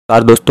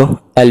नमस्कार दोस्तों,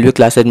 LV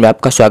classes में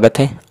आपका स्वागत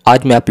है।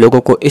 आज मैं आप लोगों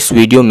को इस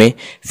वीडियो में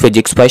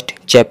फिजिक्स फर्स्ट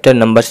चैप्टर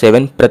नंबर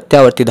 7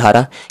 प्रत्यावर्ती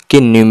धारा के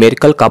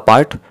न्यूमेरिकल का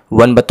पार्ट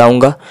 1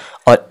 बताऊंगा।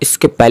 और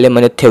इसके पहले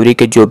मैंने थ्योरी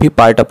के जो भी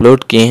पार्ट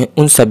अपलोड किए हैं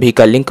उन सभी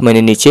का लिंक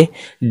मैंने नीचे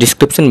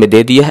डिस्क्रिप्शन में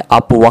दे दिया है,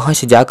 आप वहां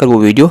से जाकर वो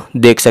वीडियो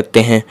देख सकते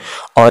हैं।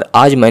 और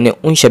आज मैंने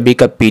उन सभी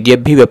का PDF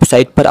भी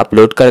वेबसाइट पर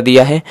अपलोड कर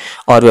दिया है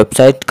और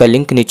वेबसाइट का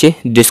लिंक नीचे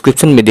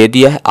डिस्क्रिप्शन में दे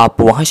दिया है,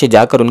 आप वहाँ से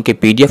जाकर उनके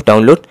PDF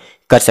डाउनलोड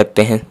कर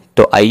सकते हैं।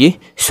 तो आइए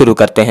शुरू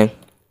करते हैं।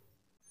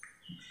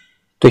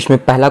 तो इसमें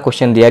पहला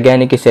क्वेश्चन दिया गया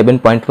यानी कि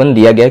 7.1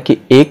 दिया गया कि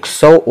एक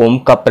 100 ओम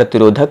का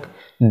प्रतिरोधक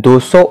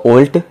 200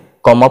 वोल्ट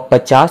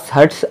 50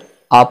 हर्ट्ज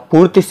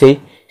आपूर्ति से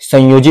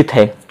संयोजित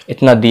है,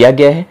 इतना दिया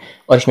गया है।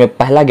 और इसमें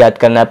पहला ज्ञात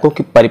करना है आपको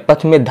कि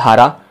परिपथ में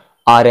धारा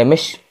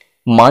RMS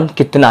मान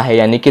कितना है,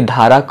 यानी कि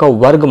धारा का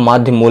वर्ग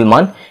माध्य मूल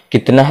मान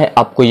कितना है,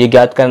 आपको ये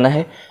ज्ञात करना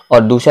है।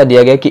 और दूसरा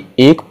दिया गया कि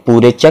एक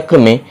पूरे चक्र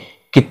में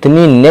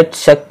कितनी नेट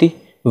शक्ति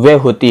वह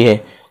होती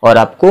है और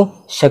आपको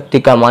शक्ति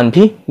का मान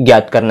भी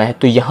ज्ञात करना है।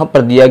 तो यहाँ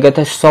पर दिया गया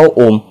था 100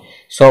 ओम,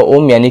 100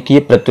 ओम यानी कि ये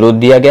प्रतिरोध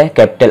दिया गया है,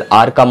 कैपिटल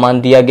R का मान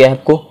दिया गया है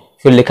आपको।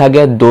 फिर लिखा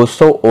गया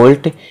 200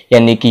 वोल्ट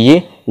यानी कि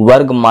ये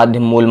वर्ग माध्य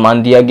मूल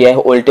मान दिया गया है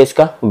वोल्टेज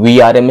का,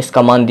 VRMS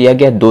का मान दिया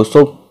गया है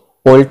 200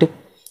 वोल्ट।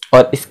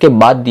 और इसके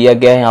बाद दिया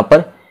गया है यहाँ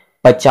पर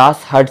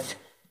 50 हर्ट्ज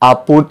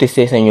आपूर्ति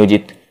से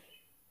संयोजित।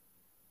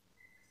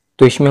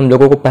 तो इसमें हम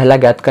लोगों को पहला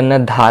ज्ञात करना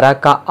है धारा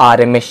का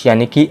RMS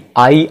यानी कि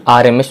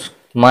IRMS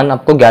मान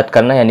आपको ज्ञात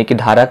करना है, यानी कि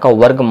धारा का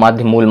वर्ग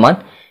माध्य मूल मान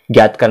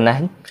ज्ञात करना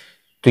है।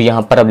 तो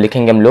यहाँ पर अब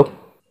लिखेंगे हम लोग।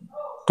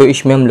 तो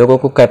इसमें हम लोगों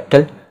को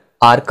कैपिटल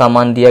R का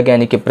मान दिया गया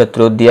यानी कि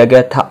प्रतिरोध दिया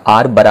गया था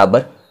R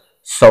बराबर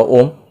 100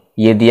 ओम,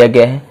 ये दिया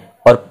गया है।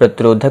 और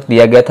प्रतिरोधक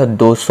दिया गया था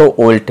 200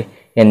 वोल्ट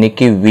यानी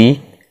कि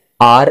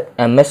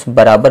VRMS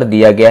बराबर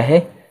दिया गया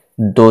है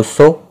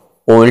 200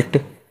 वोल्ट।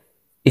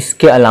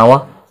 इसके अलावा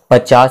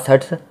 50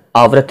 हर्ट्ज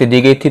आवृत्ति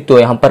दी गई थी, तो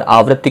यहाँ पर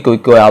आवृत्ति की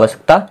कोई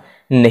आवश्यकता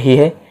नहीं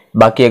है।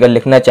 बाकी अगर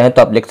लिखना चाहें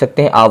तो आप लिख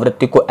सकते हैं,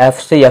 आवृत्ति को F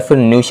से या फिर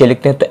न्यू से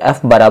लिखते हैं तो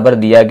F बराबर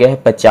दिया गया है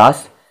 50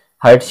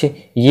 हर्ट्ज,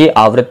 ये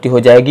आवृत्ति हो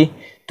जाएगी।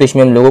 तो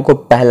इसमें हम लोगों को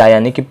पहला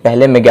यानी कि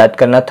पहले में ज्ञात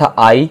करना था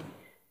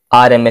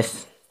IRMS,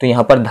 तो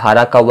यहाँ पर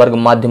धारा का वर्ग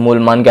माध्य मूल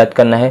मान ज्ञात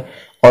करना है।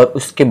 और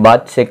उसके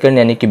बाद सेकंड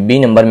यानी कि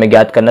B नंबर में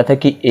ज्ञात करना था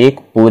कि एक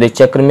पूरे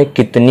चक्र में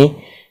कितनी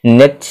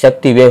नेट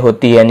शक्ति व्यय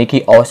होती है, यानी कि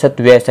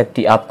औसत व्यय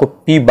शक्ति, आपको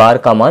P बार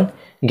का मान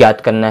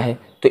ज्ञात करना है।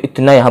 तो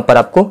इतना यहाँ पर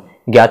आपको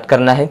ज्ञात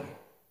करना है।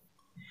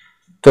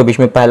 तो बीच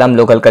में पहला हम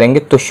लोग हल करेंगे।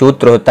 तो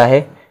सूत्र होता है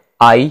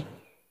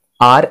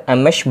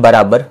IRMS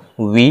बराबर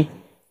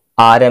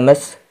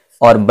VRMS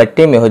और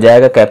बट्टे में हो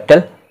जाएगा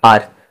कैपिटल R,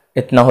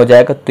 इतना हो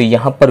जाएगा। तो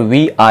यहाँ पर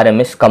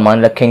VRMS का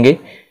मान रखेंगे,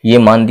 ये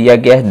मान दिया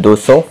गया है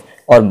 200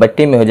 और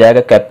बट्टे में हो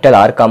जाएगा कैपिटल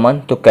R का मान,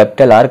 तो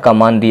कैपिटल R का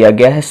मान दिया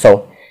गया है 100।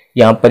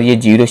 यहाँ पर ये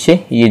 0 से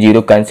ये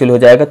 0 कैंसिल हो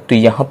जाएगा, तो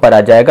यहाँ पर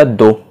आ जाएगा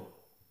 2,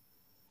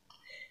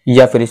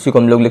 या फिर इसी को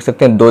हम लोग लिख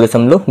सकते हैं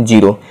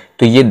 2.0।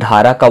 तो ये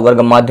धारा का वर्ग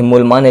माध्य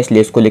मूल मान है,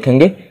 इसलिए इसको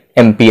लिखेंगे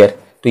एम्पियर।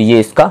 तो ये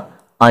इसका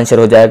आंसर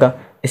हो जाएगा।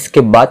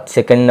 इसके बाद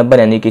सेकंड नंबर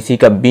यानी कि इसी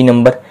का B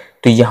नंबर,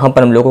 तो यहाँ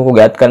पर हम लोगों को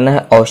ज्ञात करना है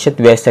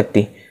औसत व्यय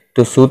शक्ति।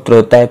 तो सूत्र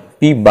होता है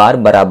P बार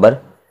बराबर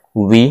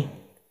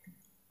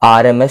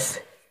VRMS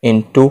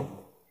इंटू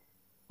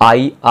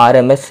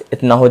IRMS,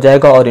 इतना हो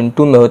जाएगा। और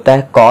इंटू में होता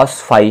है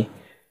cos फाई,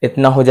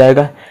 इतना हो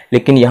जाएगा।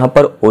 लेकिन यहाँ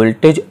पर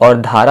वोल्टेज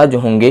और धारा जो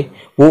होंगे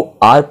वो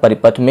R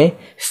परिपथ में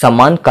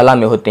समान कला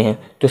में होते हैं,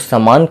 तो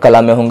समान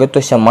कला में होंगे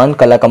तो समान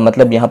कला का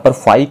मतलब यहाँ पर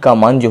फाई का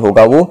मान जो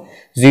होगा वो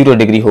 0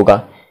 डिग्री होगा,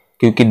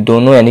 क्योंकि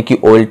दोनों यानी कि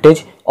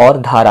वोल्टेज और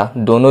धारा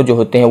दोनों जो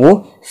होते हैं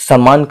वो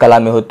समान कला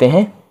में होते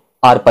हैं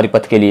R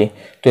परिपथ के लिए।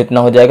 तो इतना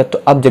हो जाएगा।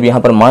 तो अब जब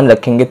यहाँ पर मान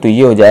रखेंगे तो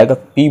ये हो जाएगा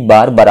P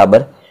बार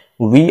बराबर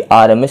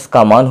VRMS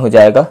का मान हो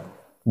जाएगा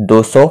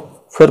 200,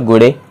 फिर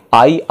गुणे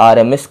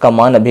IRMS का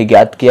मान अभी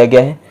ज्ञात किया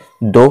गया है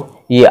 2,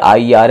 ये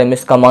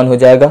IRMS का मान हो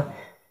जाएगा।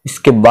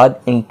 इसके बाद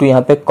इंटू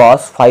यहाँ पे cos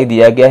फाई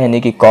दिया गया है यानी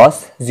कि cos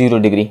 0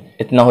 डिग्री,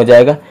 इतना हो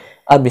जाएगा।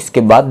 अब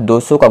इसके बाद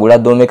 200 का गुणा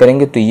 2 में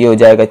करेंगे तो ये हो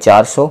जाएगा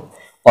 400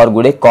 और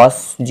गुणे cos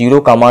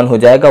 0 का मान हो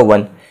जाएगा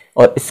 1,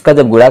 और इसका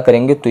जब गुणा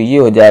करेंगे तो ये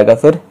हो जाएगा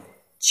फिर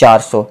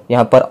 400।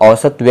 यहाँ पर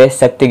औसत व्यय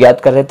शक्ति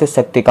ज्ञात कर रहे थे,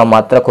 शक्ति का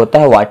मात्रक होता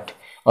है वाट,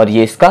 और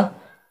ये इसका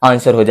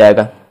आंसर हो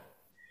जाएगा।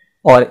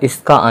 और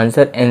इसका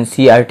आंसर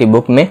NCERT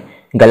बुक में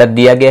गलत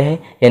दिया गया है,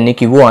 यानी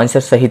कि वो आंसर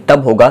सही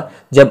तब होगा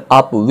जब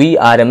आप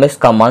VRMS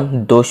का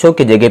मान 200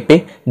 के जगह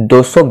पे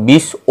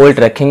 220 वोल्ट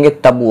रखेंगे,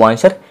 तब वो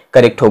आंसर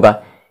करेक्ट होगा।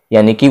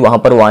 यानी कि वहां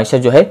पर वो आंसर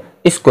जो है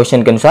इस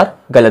क्वेश्चन के अनुसार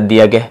गलत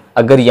दिया गया है।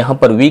 अगर यहाँ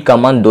पर V का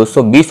मान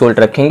 220 वोल्ट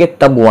रखेंगे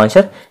तब वो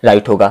आंसर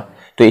राइट होगा।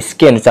 तो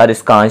इसके अनुसार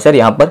इसका आंसर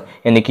यहाँ पर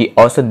यानी कि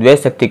औसत व्यय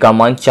शक्ति का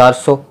मान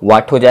 400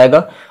 वाट हो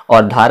जाएगा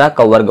और धारा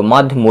का वर्ग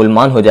माध्य मूल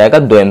मान हो जाएगा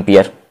 2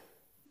 एम्पियर।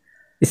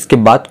 इसके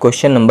बाद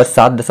क्वेश्चन नंबर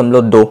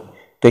 7.2,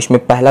 तो इसमें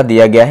पहला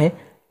दिया गया है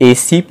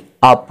AC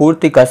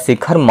आपूर्ति का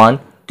शिखर मान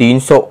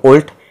 300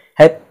 वोल्ट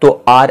है,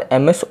 तो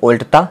RMS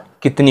वोल्टता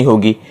कितनी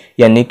होगी,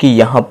 यानी कि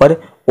यहाँ पर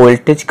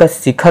वोल्टेज का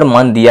शिखर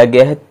मान दिया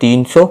गया है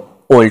 300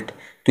 वोल्ट।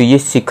 तो ये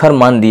शिखर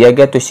मान दिया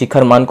गया, तो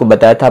शिखर मान को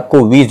बताया था आपको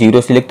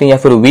V0 से लिखते हैं या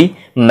फिर V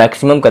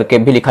मैक्सिमम करके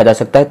भी लिखा जा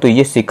सकता है। तो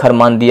ये शिखर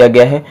मान दिया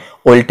गया है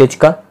वोल्टेज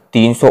का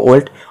 300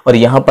 वोल्ट, और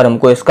यहाँ पर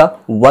हमको इसका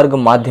वर्ग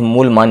माध्य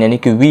मूल मान यानी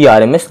कि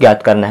VRMS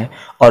ज्ञात करना है।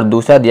 और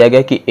दूसरा दिया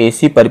गया कि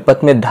AC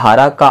परिपथ में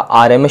धारा का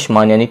RMS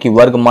मान यानी कि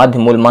वर्ग माध्य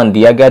मूल मान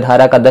दिया गया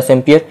धारा का 10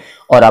 एम्पियर,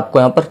 और आपको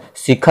यहाँ पर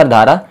शिखर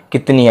धारा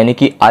कितनी यानी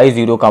कि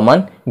I0 का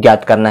मान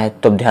ज्ञात करना है।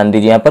 तो ध्यान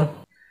दीजिए यहाँ पर,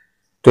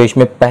 तो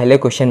इसमें पहले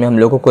क्वेश्चन में हम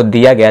लोगों को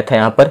दिया गया था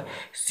यहाँ पर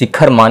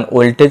शिखर मान,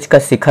 वोल्टेज का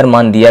शिखर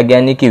मान दिया गया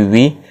यानी कि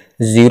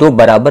V0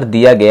 बराबर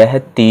दिया गया है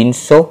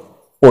 300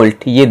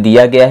 वोल्ट, ये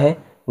दिया गया है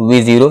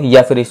V0,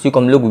 या फिर इसी को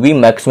हम लोग V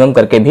मैक्सिमम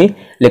करके भी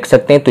लिख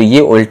सकते हैं। तो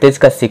ये वोल्टेज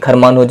का शिखर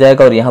मान हो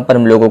जाएगा, और यहाँ पर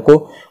हम लोगों को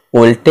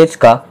वोल्टेज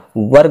का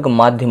वर्ग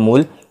माध्य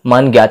मूल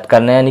मान ज्ञात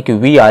करना है यानी कि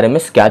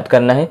VRMS ज्ञात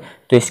करना है।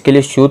 तो इसके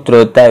लिए सूत्र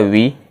होता है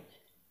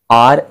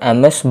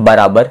VRMS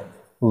बराबर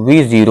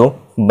V0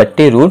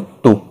 बट्टे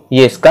 √2,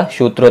 ये इसका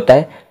सूत्र होता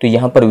है। तो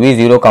यहाँ पर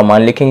V0 का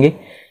मान लिखेंगे,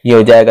 ये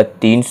हो जाएगा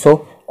 300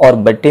 और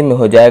बट्टे में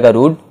हो जाएगा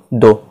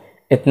 √2,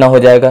 इतना हो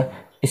जाएगा।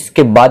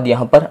 इसके बाद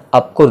यहाँ पर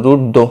आपको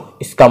 √2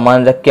 इसका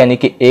मान रख के यानी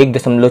कि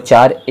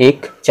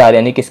 1.414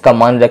 यानी कि इसका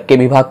मान रख के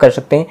भी भाग कर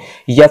सकते हैं,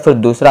 या फिर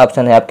दूसरा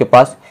ऑप्शन है आपके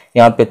पास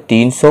यहाँ पे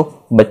 300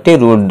 बट्टे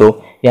 √2,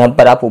 यहाँ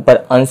पर आप ऊपर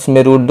अंश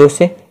में √2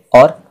 से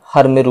और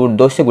हर में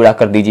 √2 से गुणा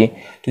कर दीजिए।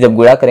 तो जब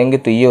गुणा करेंगे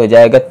तो ये हो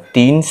जाएगा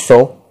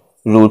 300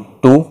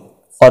 √2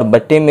 और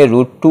बट्टे में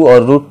 √2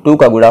 और √2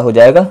 का गुणा हो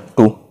जाएगा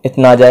 2,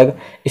 इतना आ जाएगा।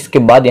 इसके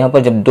बाद यहाँ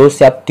पर जब 2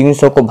 से आप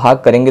 300 को भाग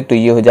करेंगे तो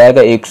ये हो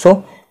जाएगा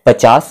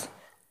 150,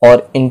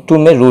 और इंटू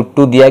में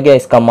 √2 दिया गया,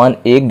 इसका मान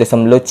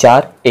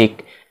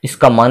 1.41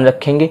 इसका मान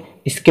रखेंगे।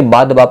 इसके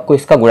बाद अब आपको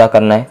इसका गुणा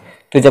करना है।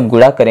 तो जब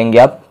गुणा करेंगे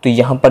आप तो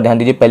यहाँ पर ध्यान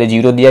दीजिए, पहले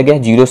 0 दिया गया,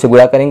 0 से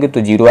गुणा करेंगे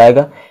तो 0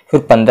 आएगा, फिर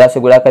 15 से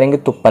गुणा करेंगे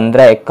तो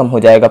 15 एक कम हो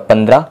जाएगा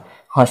 15,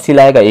 हासिल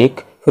आएगा 1,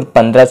 फिर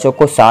 15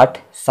 चौको 60,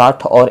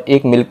 60 और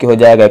 1 मिलके हो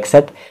जाएगा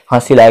 61,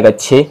 हासिल आएगा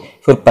 6,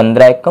 फिर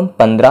 15 एक कम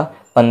 15,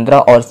 15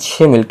 और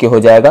 6 मिलके हो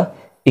जाएगा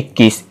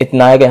 21,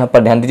 इतना आएगा। यहाँ पर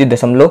ध्यान दीजिए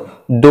दशमलव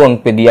 2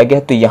 अंक पे दिया गया,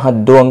 तो यहाँ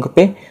 2 अंक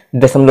पे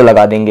दशमलव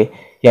लगा देंगे,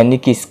 यानी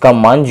कि इसका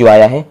मान जो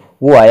आया है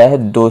वो आया है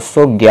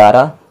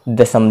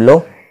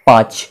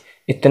 211.5,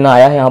 इतना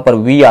आया है। यहाँ पर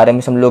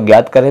VRMS हम लोग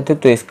ज्ञात कर रहे थे,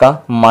 तो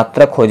इसका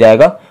मात्रक हो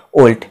जाएगा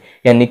वोल्ट,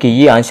 यानी कि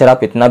ये आंसर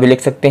आप इतना भी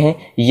लिख सकते हैं,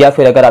 या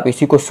फिर अगर आप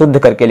इसी को शुद्ध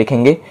करके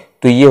लिखेंगे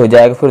तो ये हो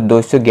जाएगा फिर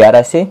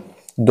 211 से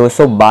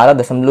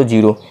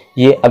 212.0,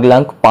 ये अगला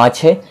अंक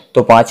 5 है,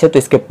 तो 5 है तो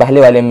इसके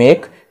पहले वाले में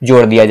 1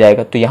 जोड़ दिया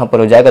जाएगा, तो यहाँ पर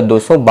हो जाएगा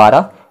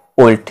 212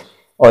 वोल्ट,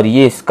 और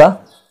ये इसका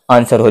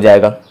आंसर हो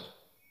जाएगा।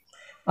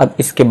 अब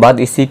इसके बाद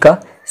इसी का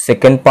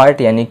सेकेंड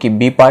पार्ट यानी कि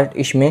बी पार्ट,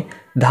 इसमें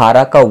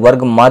धारा का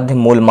वर्ग माध्य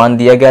मूल मान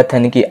दिया गया था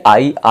यानी कि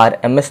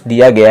IRMS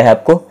दिया गया है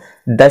आपको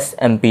 10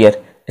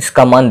 एम्पियर,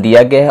 इसका मान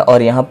दिया गया है,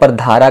 और यहाँ पर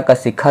धारा का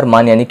शिखर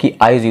मान यानी कि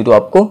I0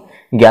 आपको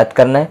ज्ञात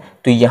करना है।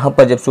 तो यहाँ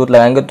पर जब सूत्र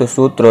लगाएंगे तो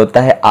सूत्र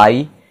होता है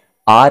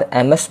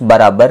IRMS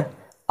बराबर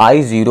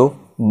I0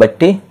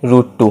 बट्टे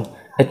 √2,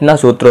 इतना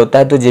सूत्र होता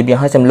है। तो जब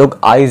यहाँ से हम लोग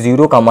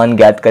I0 का मान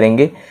ज्ञात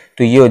करेंगे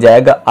तो ये हो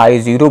जाएगा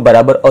I0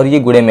 बराबर, और ये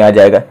गुणे में आ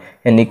जाएगा,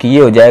 यानी कि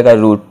ये हो जाएगा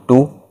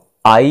 √2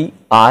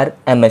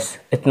 IRMS,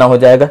 इतना हो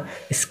जाएगा।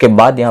 इसके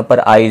बाद यहाँ पर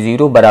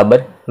I0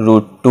 बराबर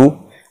 √2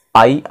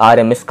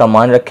 IRMS का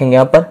मान रखेंगे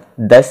यहाँ पर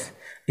 10,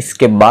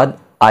 इसके बाद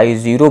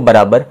I0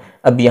 बराबर,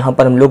 अब यहाँ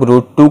पर हम लोग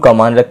 √2 का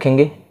मान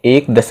रखेंगे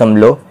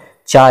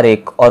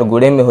 1.41 और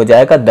गुणे में हो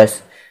जाएगा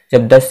 10,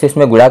 जब 10 से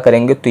इसमें गुणा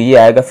करेंगे तो ये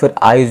आएगा फिर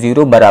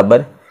I0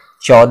 बराबर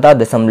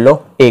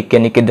 14.1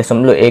 यानी कि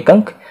 0.1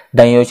 अंक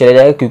दाईं ओर चला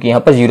जाएगा क्योंकि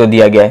यहाँ पर 0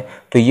 दिया गया है,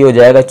 तो ये हो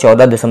जाएगा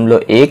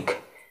 14.1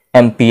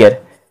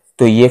 एम्पियर।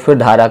 तो ये फिर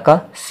धारा का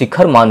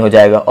शिखर मान हो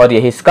जाएगा और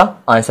यही इसका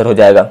आंसर हो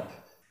जाएगा।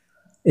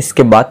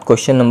 इसके बाद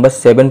क्वेश्चन नंबर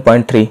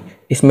 7.3,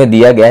 इसमें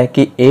दिया गया है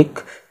कि एक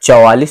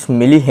 44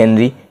 मिली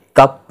हेनरी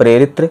का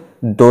प्रेरित्र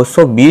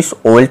 220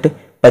 वोल्ट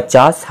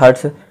 50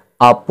 हर्ट्ज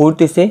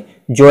आपूर्ति से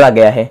जोड़ा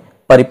गया है,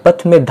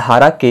 परिपथ में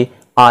धारा के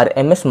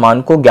RMS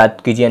मान को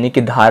ज्ञात कीजिए, यानी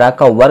कि धारा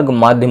का वर्ग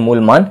माध्य मूल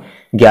मान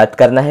ज्ञात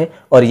करना है।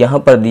 और यहाँ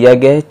पर दिया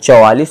गया है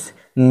 44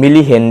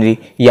 मिली हेनरी,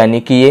 यानी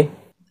कि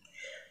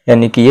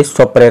ये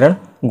स्वप्रेरण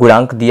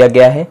गुणांक दिया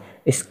गया है।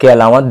 इसके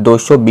अलावा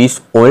 220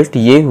 वोल्ट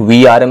ये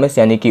VRMS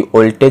यानी कि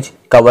वोल्टेज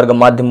का वर्ग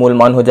माध्य मूल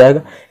मान हो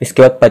जाएगा।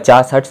 इसके बाद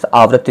 50 हर्ट्ज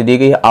आवृत्ति दी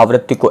गई है,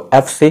 आवृत्ति को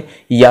F से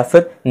या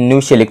फिर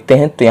न्यू से लिखते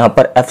हैं, तो यहाँ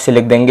पर F से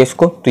लिख देंगे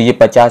इसको, तो ये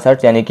 50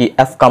 हर्ट्ज यानी कि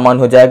F का मान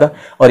हो जाएगा।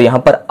 और यहाँ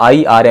पर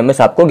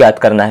IRMS आपको ज्ञात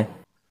करना है,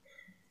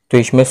 तो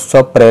इसमें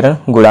स्वप्रेरण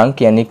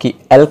गुणांक यानी कि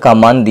L का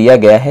मान दिया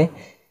गया है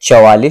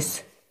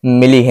 44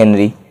 मिली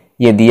हेनरी,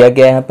 ये दिया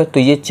गया है यहाँ पर, तो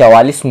ये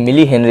 44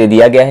 मिली हेनरी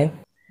दिया गया है।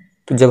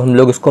 तो जब हम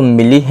लोग इसको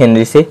मिली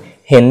हेनरी से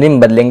हेनरी में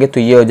बदलेंगे तो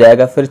ये हो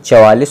जाएगा फिर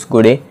 44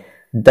 गुणे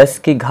 10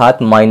 की घात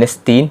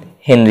 -3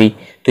 हेनरी,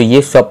 तो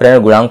ये स्वप्रेरण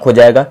गुणांक हो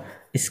जाएगा।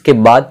 इसके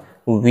बाद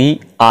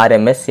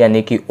VRMS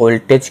यानी कि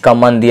वोल्टेज का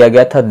मान दिया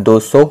गया था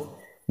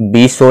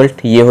 220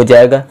 वोल्ट, ये हो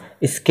जाएगा।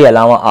 इसके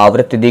अलावा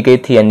आवृत्ति दी गई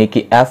थी यानी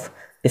कि F,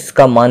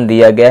 इसका मान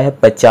दिया गया है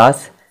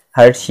 50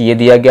 हर्ट्ज, ये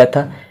दिया गया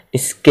था।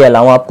 इसके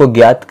अलावा आपको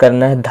ज्ञात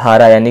करना है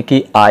धारा यानी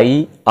कि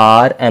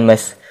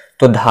IRMS,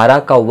 तो धारा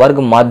का वर्ग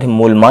माध्य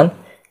मूल मान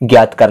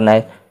ज्ञात करना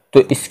है। तो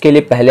इसके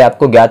लिए पहले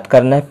आपको ज्ञात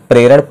करना है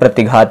प्रेरण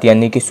प्रतिघात,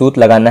 यानी कि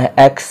सूत्र लगाना है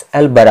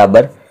XL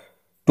बराबर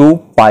 2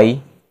 पाई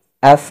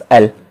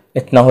FL,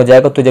 इतना हो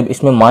जाएगा। तो जब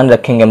इसमें मान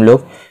रखेंगे हम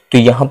लोग तो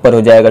यहाँ पर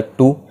हो जाएगा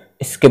 2,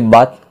 इसके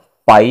बाद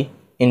पाई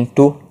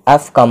इंटू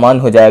F का मान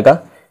हो जाएगा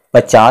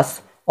 50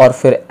 और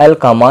फिर L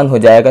का मान हो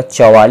जाएगा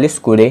 44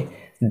 गुणे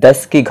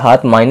 10 की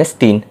घात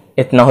 -3,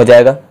 इतना हो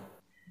जाएगा।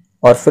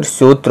 और फिर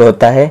सूत्र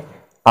होता है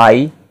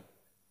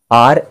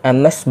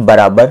IRMS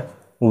बराबर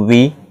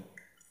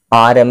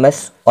VRMS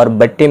और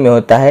बट्टे में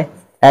होता है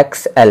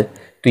XL।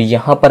 तो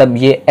यहाँ पर अब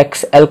ये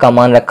XL का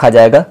मान रखा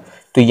जाएगा,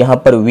 तो यहाँ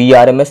पर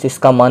VRMS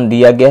इसका मान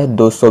दिया गया है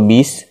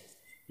 220,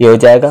 ये हो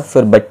जाएगा।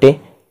 फिर बट्टे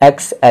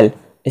XL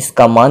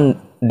इसका मान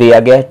दिया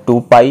गया है 2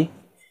 पाई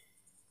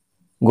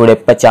गुणे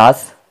 50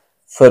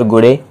 फिर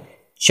गुणे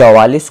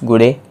 44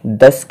 गुणे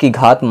 10 की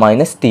घात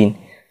 -3,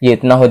 ये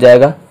इतना हो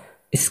जाएगा।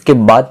 इसके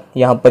बाद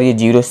यहाँ पर ये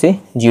 0 से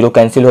 0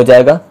 कैंसिल हो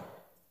जाएगा।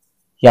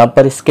 यहाँ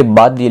पर इसके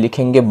बाद ये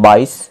लिखेंगे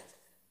 22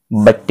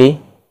 बट्टे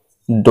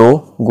 2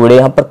 गुणे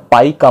यहाँ पर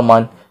पाई का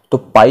मान, तो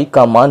पाई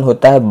का मान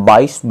होता है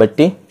 22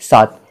 बट्टे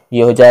 7,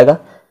 ये हो जाएगा।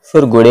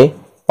 फिर गुणे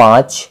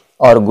 5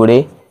 और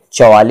गुणे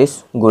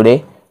 44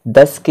 गुणे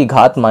 10 की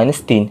घात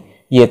 -3,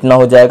 ये इतना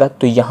हो जाएगा।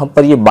 तो यहाँ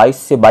पर ये 22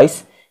 से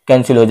 22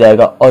 कैंसिल हो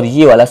जाएगा और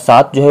ये वाला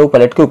 7 जो है वो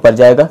पलट के ऊपर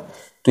जाएगा,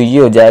 तो ये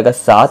हो जाएगा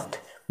 7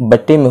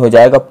 बट्टे में हो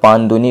जाएगा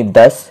 5 दूनी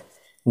 10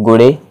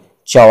 गुणे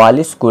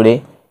 44 गुणे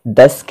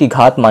 10 की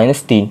घात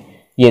 -3,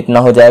 ये इतना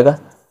हो जाएगा।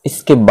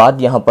 इसके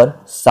बाद यहाँ पर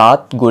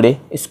 7 गुणे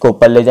इसको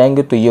ऊपर ले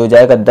जाएंगे तो ये हो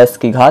जाएगा 10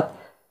 की घात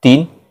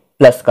 3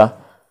 प्लस का,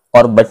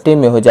 और बट्टे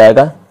में हो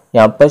जाएगा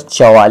यहाँ पर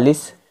 44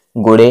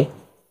 गुणे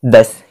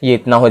 10, ये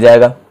इतना हो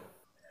जाएगा।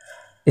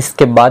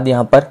 इसके बाद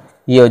यहाँ पर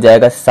ये हो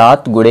जाएगा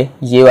 7 गुणे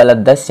ये वाला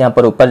 10 यहाँ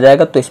पर ऊपर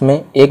जाएगा तो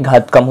इसमें एक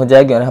घात कम हो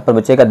जाएगी और यहाँ पर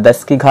बचेगा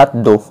 10 की घात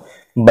 2,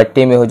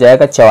 बट्टे में हो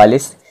जाएगा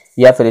 44,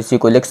 या फिर इसी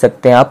को लिख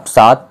सकते हैं आप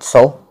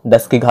 700,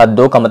 10 की घात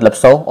 2 का मतलब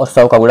 100 और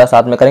 100 का गुणा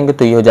 7 में करेंगे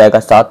तो ये हो जाएगा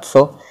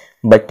 700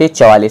 बट्टे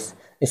 44।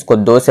 इसको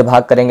 2 से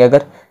भाग करेंगे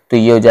अगर तो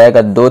ये हो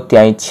जाएगा 2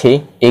 तिहाई 6,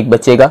 एक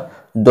बचेगा,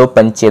 2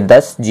 पंचे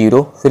 10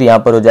 0, फिर यहाँ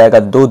पर हो जाएगा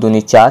 2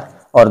 दूनी 4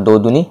 और 2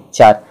 दूनी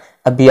 4।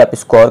 अभी आप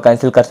इसको और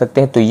कैंसिल कर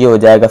सकते हैं तो ये हो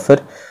जाएगा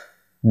फिर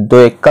 2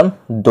 एकम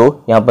 2,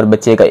 यहाँ पर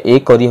बचेगा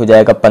 1 और ये हो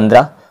जाएगा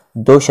 15,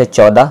 2 से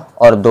 14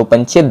 और 2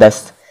 पंचे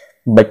 10,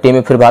 बट्टे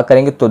में फिर भाग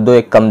करेंगे तो 2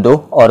 एकम 2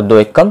 और 2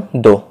 एकम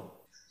 2।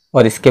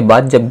 और इसके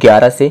बाद जब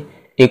 11 से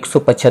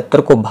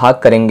 175 को भाग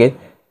करेंगे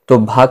तो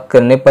भाग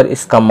करने पर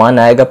इसका मान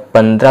आएगा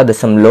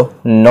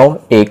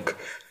 15.91,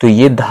 तो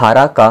ये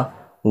धारा का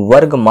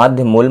वर्ग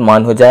माध्य मूल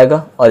मान हो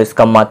जाएगा और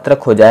इसका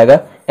मात्रक हो जाएगा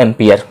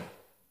एम्पियर।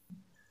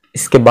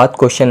 इसके बाद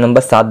क्वेश्चन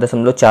नंबर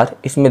 7.4,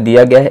 इसमें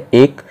दिया गया है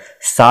एक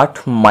 60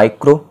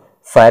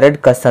 माइक्रोफैरड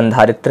का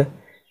संधारित्र,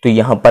 तो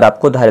यहाँ पर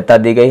आपको धारिता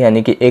दी गई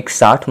यानी कि एक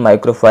 60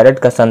 माइक्रोफैरड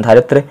का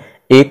संधारित्र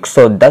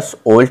 110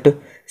 वोल्ट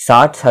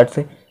 60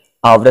 हर्ट्ज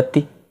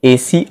आवृत्ति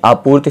AC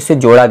आपूर्ति से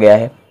जोड़ा गया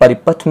है,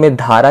 परिपथ में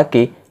धारा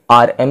के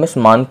RMS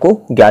मान को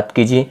ज्ञात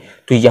कीजिए।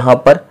 तो यहाँ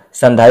पर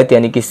संधारित्र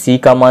यानी कि C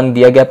का मान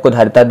दिया गया, आपको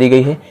धारिता दी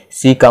गई है,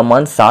 C का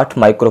मान 60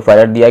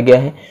 माइक्रोफैरड दिया गया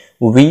है,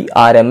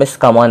 VRMS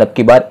का मान अब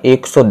की बार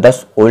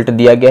 110 वोल्ट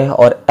दिया गया है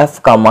और F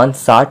का मान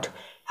 60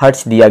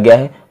 हर्ट्ज दिया गया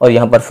है, और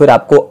यहाँ पर फिर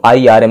आपको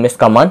IRMS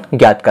का मान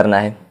ज्ञात करना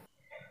है।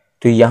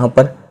 तो यहाँ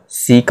पर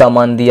C का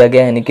मान दिया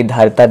गया यानी कि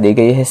धारिता दी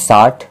गई है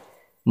 60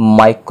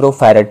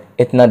 माइक्रोफैरड,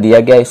 इतना दिया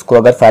गया, इसको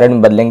अगर फैरड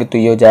में बदलेंगे तो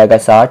ये हो जाएगा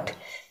 60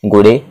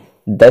 गुणे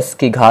 10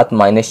 की घात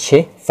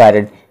 -6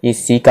 फैरड, ये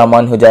C का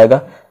मान हो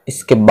जाएगा।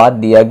 इसके बाद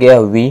दिया गया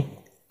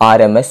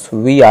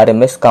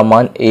VRMS का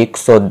मान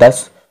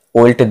 110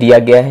 वोल्ट दिया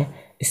गया है।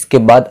 इसके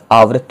बाद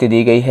आवृत्ति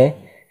दी गई है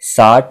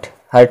 60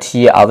 हर्ट्ज,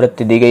 ये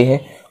आवृत्ति दी गई है,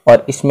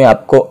 और इसमें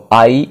आपको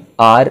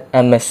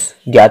IRMS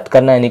ज्ञात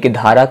करना है यानी कि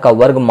धारा का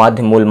वर्ग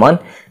माध्य मूल मान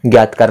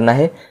ज्ञात करना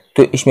है।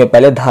 तो इसमें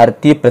पहले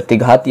धारितीय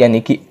प्रतिघात यानी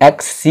कि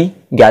XC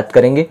ज्ञात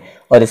करेंगे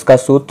और इसका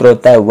सूत्र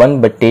होता है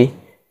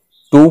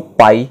 1/2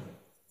 पाई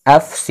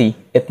FC,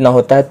 इतना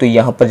होता है। तो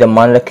यहाँ पर जब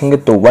मान रखेंगे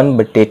तो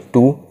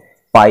 1/2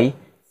 पाई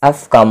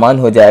F का मान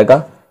हो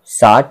जाएगा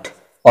 60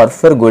 और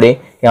फिर गुणे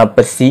यहाँ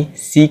पर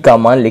C का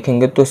मान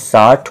लिखेंगे तो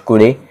 60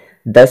 गुणे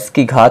 10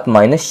 की घात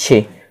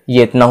 -6,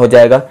 ये इतना हो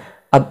जाएगा।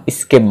 अब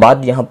इसके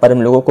बाद यहाँ पर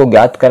हम लोगों को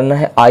ज्ञात करना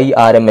है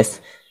IRMS,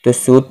 तो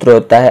सूत्र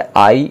होता है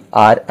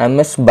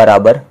IRMS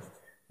बराबर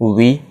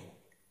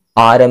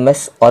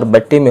VRMS और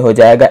बट्टे में हो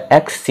जाएगा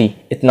XC,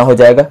 इतना हो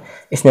जाएगा।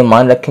 इसमें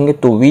मान रखेंगे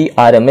तो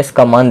VRMS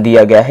का मान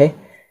दिया गया है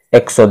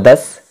 110,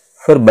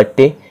 फिर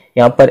बट्टे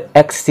यहाँ पर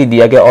XC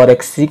दिया गया और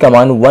XC का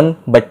मान 1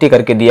 बट्टे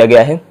करके दिया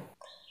गया है,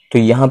 तो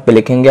यहाँ पे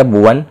लिखेंगे अब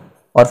 1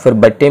 और फिर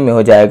बट्टे में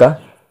हो जाएगा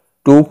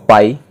 2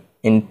 पाई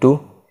इंटू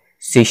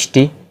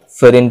 60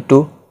 फिर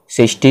इंटू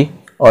 60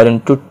 और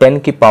इंटू 10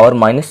 की पावर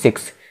 -6,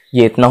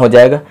 ये इतना हो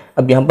जाएगा।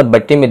 अब यहाँ पर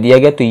बट्टे में दिया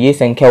गया तो ये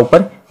संख्या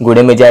ऊपर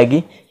गुणे में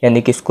जाएगी,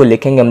 यानी कि इसको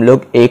लिखेंगे हम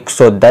लोग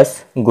 110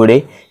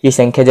 गुणे, ये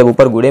संख्या जब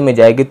ऊपर गुणे में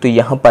जाएगी तो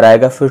यहाँ पर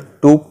आएगा फिर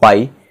 2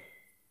 पाई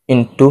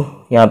इंटू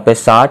यहाँ पे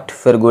 60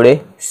 फिर गुणे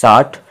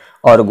 60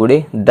 और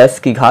गुणे 10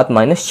 की घात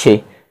 -6,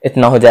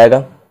 इतना हो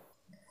जाएगा।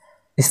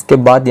 इसके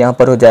बाद यहाँ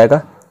पर हो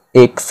जाएगा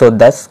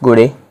 110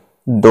 गुणे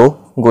 2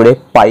 गुणे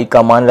पाई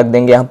का मान रख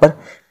देंगे यहाँ पर।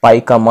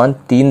 पाई का मान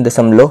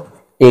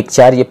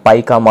 3.14, ये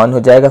पाई का मान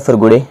हो जाएगा। फिर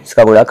गुणे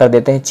इसका गुणा कर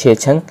देते हैं, 6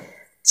 छंग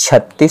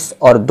 36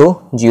 और 2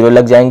 जीरो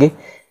लग जाएंगे,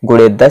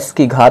 गुणे 10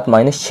 की घात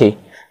 -6,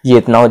 ये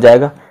इतना हो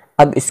जाएगा।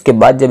 अब इसके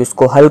बाद जब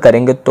इसको हल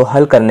करेंगे तो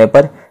हल करने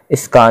पर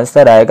इसका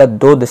आंसर आएगा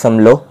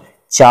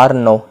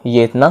 2.49,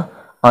 ये इतना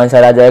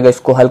आंसर आ जाएगा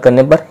इसको हल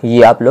करने पर।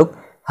 ये आप लोग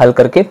हल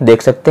करके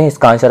देख सकते हैं,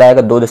 इसका आंसर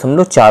आएगा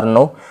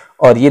 2.49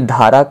 और ये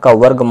धारा का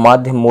वर्ग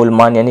माध्य मूल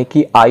मान यानी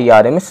कि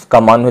IRMS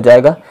का मान हो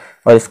जाएगा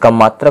और इसका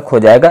मात्रक हो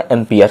जाएगा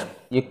एम्पियर।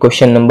 ये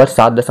क्वेश्चन नंबर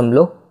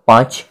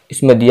 7.5,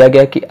 इसमें दिया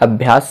गया कि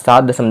अभ्यास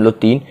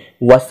 7.3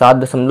 व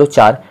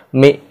 7.4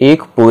 में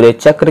एक पूरे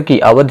चक्र की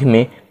अवधि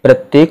में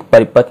प्रत्येक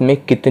परिपथ में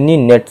कितनी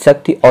नेट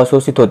शक्ति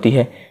अवशोषित होती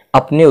है,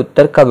 अपने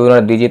उत्तर का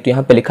विवरण दीजिए। तो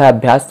यहाँ पे लिखा है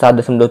अभ्यास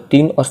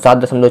 7.3 और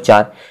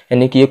 7.4,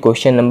 यानी कि ये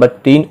क्वेश्चन नंबर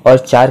 3 और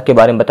 4 के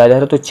बारे में बताया जा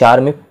रहा है। तो 4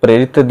 में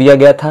प्रेरित्र दिया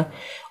गया था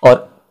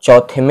और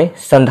चौथे में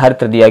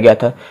संधारित्र दिया गया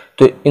था।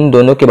 तो इन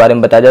दोनों के बारे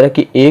में बताया जा रहा है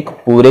कि एक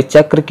पूरे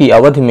चक्र की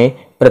अवधि में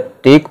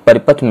प्रत्येक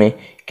परिपथ में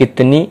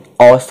कितनी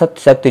औसत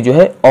शक्ति जो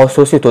है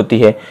अवशोषित होती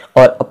है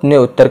और अपने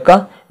उत्तर का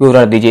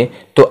विवरण दीजिए।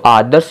 तो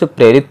आदर्श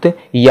प्रेरित्र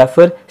या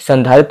फिर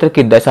संधारित्र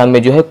की दशा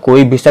में जो है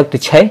कोई भी शक्ति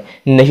क्षय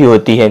नहीं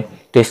होती है।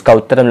 तो इसका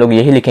उत्तर हम लोग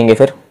यही लिखेंगे।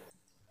 फिर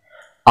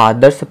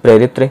आदर्श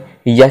प्रेरित्र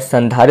या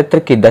संधारित्र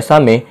की दशा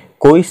में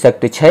कोई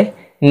शक्ति क्षय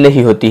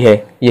नहीं होती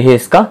है, यही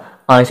इसका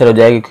आंसर हो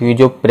जाएगा। क्योंकि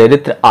जो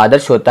प्रेरित्र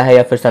आदर्श होता है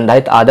या फिर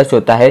संधारित्र आदर्श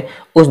होता है,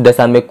 उस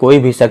दशा में कोई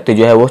भी शक्ति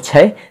जो है वो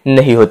क्षय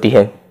नहीं होती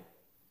है।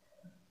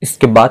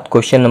 इसके बाद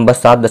क्वेश्चन नंबर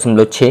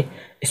 7.6,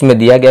 इसमें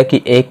दिया गया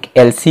कि एक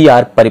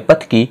LCR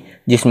परिपथ की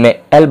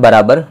जिसमें L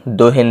बराबर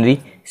 2 हेनरी,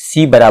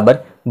 C बराबर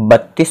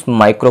 32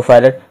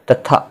 माइक्रोफैरड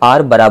तथा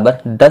R बराबर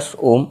 10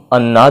 ओम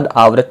अनुनाद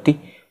आवृत्ति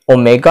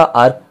ओमेगा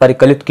R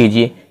परिकलित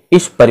कीजिए।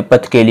 इस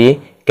परिपथ के लिए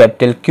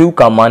कैपिटल Q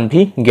का मान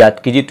भी ज्ञात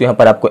कीजिए। तो यहाँ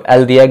पर आपको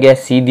L दिया गया,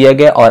 C दिया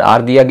गया और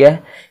R दिया गया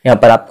है। यहाँ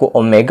पर आपको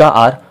ओमेगा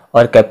R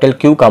और कैपिटल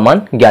Q का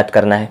मान ज्ञात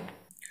करना है।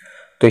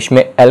 तो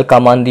इसमें L का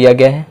मान दिया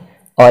गया है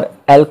और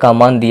L का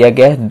मान दिया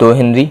गया है 2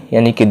 हेनरी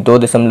यानी कि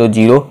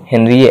 2.0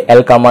 हेनरी, ये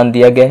L का मान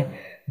दिया गया है।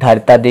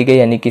 धारिता दी गई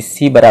यानी कि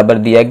C बराबर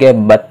दिया गया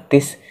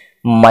 32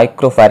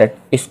 माइक्रोफैरड,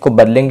 इसको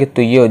बदलेंगे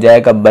तो ये हो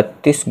जाएगा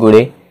 32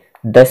 गुणे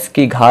 10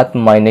 की घात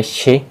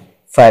 -6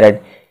 फैरड,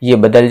 ये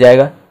बदल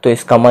जाएगा। तो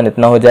इसका मान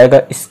इतना हो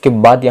जाएगा। इसके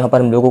बाद यहाँ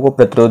पर हम लोगों को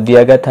प्रतिरोध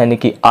दिया गया था यानी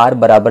कि R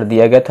बराबर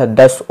दिया गया था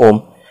 10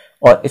 ओम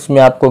और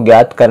इसमें आपको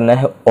ज्ञात करना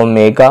है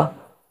ओमेगा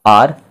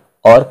R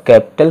और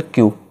कैपिटल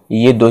Q,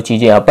 ये दो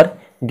चीज़ें यहाँ पर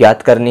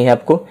ज्ञात करनी है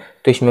आपको।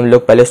 तो इसमें हम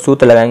लोग पहले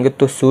सूत्र लगाएंगे।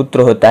 तो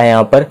सूत्र होता है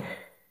यहाँ पर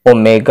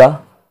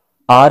ओमेगा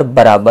R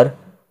बराबर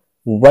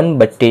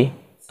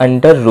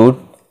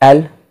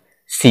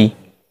 1/√LC,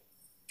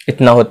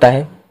 इतना होता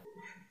है।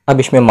 अब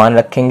इसमें मान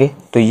रखेंगे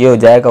तो ये हो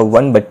जाएगा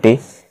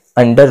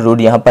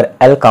 1/√, यहाँ पर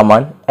L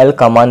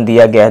का मान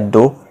दिया गया है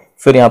 2,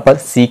 फिर यहाँ पर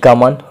C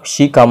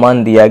का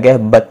मान दिया गया है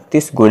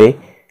 32 गुणे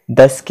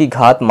 10 की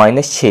घात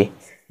 -6,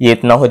 ये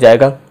इतना हो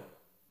जाएगा।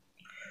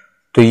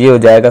 तो ये हो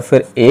जाएगा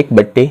फिर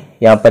 1/,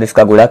 यहाँ पर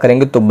इसका गुणा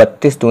करेंगे तो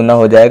 32 दूना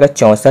हो जाएगा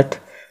 64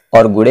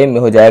 और गुणे में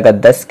हो जाएगा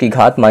 10 की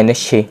घात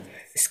 -6।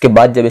 इसके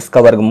बाद जब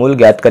इसका वर्गमूल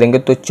ज्ञात करेंगे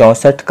तो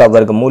 64 का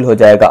वर्गमूल हो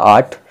जाएगा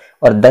 8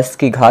 और 10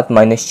 की घात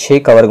 -6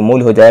 का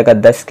वर्गमूल हो जाएगा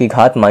 10 की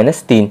घात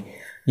 -3,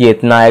 ये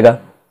इतना आएगा।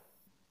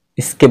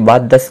 इसके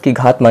बाद 10 की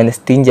घात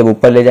 -3 जब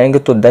ऊपर ले जाएंगे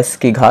तो 10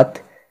 की घात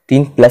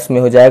 3 प्लस में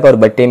हो जाएगा और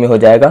बटे में हो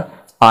जाएगा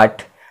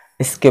 8।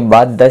 इसके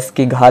बाद 10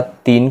 की घात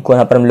 3 को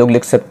यहाँ पर हम लोग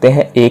लिख सकते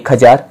हैं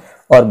 1000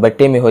 और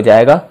बटे में हो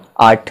जाएगा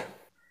 8।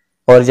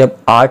 और जब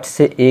 8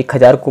 से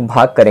 1000 को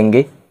भाग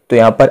करेंगे तो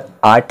यहाँ पर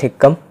 8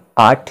 एकम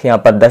 8, यहाँ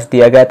पर 10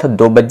 दिया गया था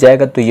 2 बच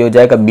जाएगा तो ये हो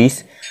जाएगा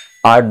 20,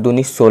 8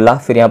 दूनी 16,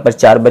 फिर यहाँ पर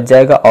 4 बच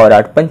जाएगा और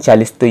 8 पंच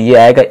 40, तो ये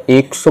आएगा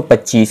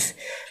 125।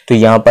 तो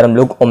यहाँ पर हम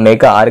लोग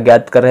ओमेगा R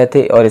ज्ञात कर रहे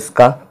थे और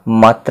इसका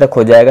मात्रक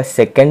हो जाएगा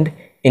सेकंड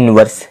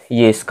इनवर्स,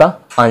 ये इसका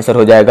आंसर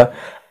हो जाएगा।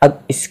 अब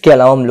इसके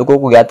अलावा हम लोगों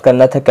को ज्ञात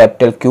करना था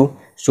कैपिटल Q।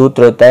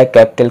 सूत्र होता है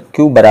कैपिटल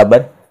Q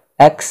बराबर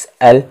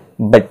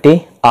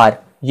XL/R,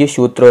 ये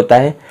सूत्र होता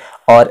है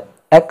और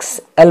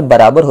XL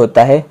बराबर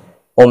होता है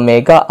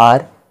ओमेगा R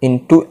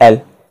इंटू L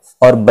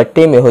और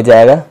बटे में हो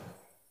जाएगा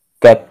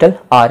कैपिटल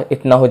R,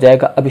 इतना हो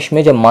जाएगा। अब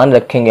इसमें जब मान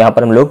रखेंगे यहाँ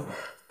पर हम लोग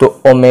तो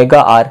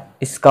ओमेगा R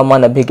इसका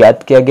मान अभी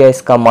ज्ञात किया गया,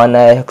 इसका मान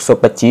आया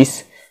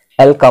 125,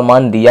 L का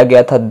मान दिया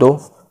गया था 2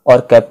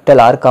 और कैपिटल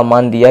R का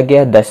मान दिया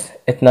गया 10,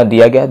 इतना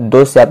दिया गया।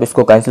 2 से आप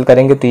इसको कैंसिल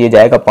करेंगे तो ये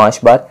जाएगा 5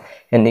 बार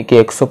यानी कि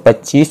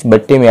 125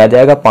 बट्टे में आ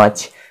जाएगा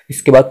 5।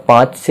 इसके बाद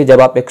 5 से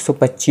जब आप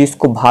 125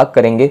 को भाग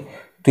करेंगे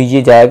तो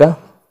ये जाएगा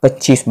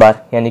 25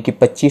 बार यानी कि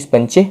 25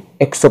 पंचे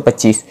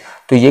 125,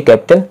 तो ये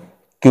कैपिटल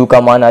Q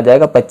का मान आ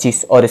जाएगा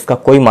 25 और इसका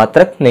कोई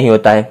मात्रक नहीं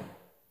होता है।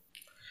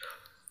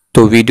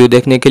 तो वीडियो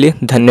देखने के लिए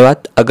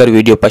धन्यवाद। अगर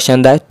वीडियो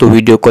पसंद आए तो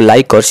वीडियो को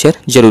लाइक और शेयर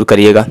जरूर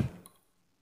करिएगा।